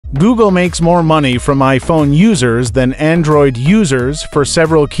Google makes more money from iPhone users than Android users for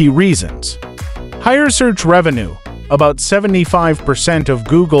several key reasons. Higher search revenue. About 75% of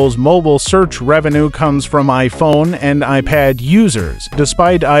Google's mobile search revenue comes from iPhone and iPad users,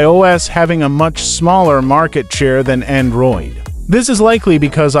 despite iOS having a much smaller market share than Android. This is likely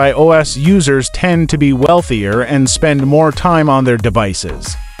because iOS users tend to be wealthier and spend more time on their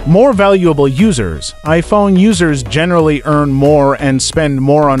devices. More valuable users. iPhone users generally earn more and spend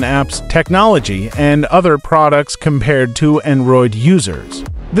more on apps, technology, and other products compared to Android users.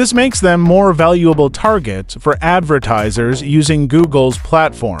 This makes them more valuable targets for advertisers using Google's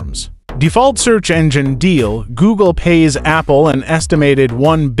platforms. Default search engine deal. Google pays Apple an estimated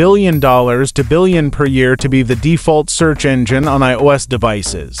 $1 billion to billion per year to be the default search engine on iOS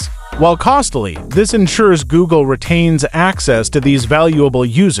devices. While costly, this ensures Google retains access to these valuable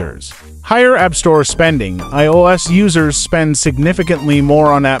users. Higher App Store spending. iOS users spend significantly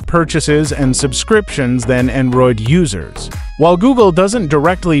more on app purchases and subscriptions than Android users. While Google doesn't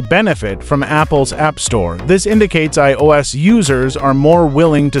directly benefit from Apple's App Store, this indicates iOS users are more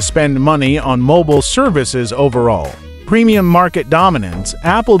willing to spend money on mobile services overall. Premium market dominance.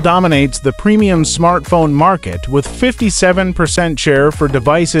 Apple dominates the premium smartphone market with 57% share for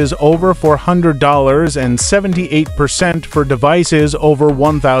devices over $400 and 78% for devices over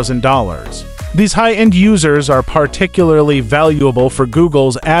 $1,000. These high-end users are particularly valuable for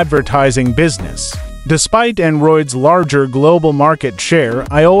Google's advertising business. Despite Android's larger global market share,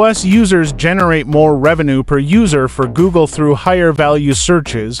 iOS users generate more revenue per user for Google through higher value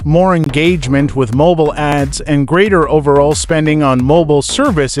searches, more engagement with mobile ads, and greater overall spending on mobile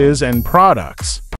services and products.